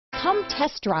Come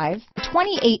test drive the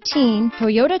 2018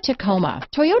 Toyota Tacoma.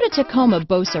 Toyota Tacoma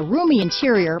boasts a roomy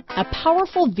interior, a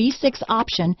powerful V6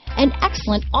 option, and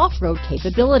excellent off-road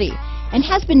capability, and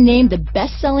has been named the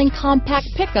best-selling compact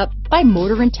pickup by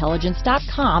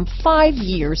MotorIntelligence.com 5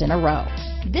 years in a row.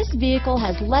 This vehicle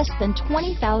has less than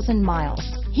 20,000 miles.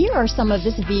 Here are some of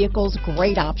this vehicle's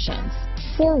great options: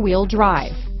 four-wheel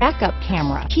drive, backup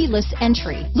camera, keyless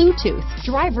entry, Bluetooth,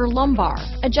 driver lumbar,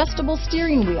 adjustable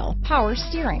steering wheel, power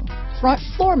steering, front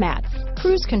floor mats,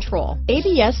 cruise control,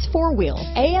 ABS four-wheel,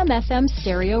 AM/FM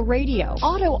stereo radio,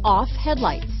 auto-off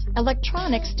headlights,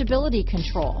 electronic stability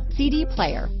control, CD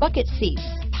player, bucket seats,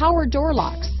 power door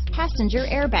locks, passenger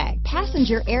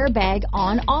airbag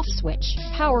on/off switch,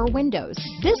 power windows.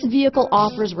 This vehicle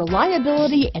offers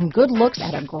reliability and good looks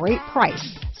at a great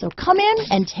price. So come in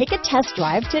and take a test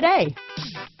drive today.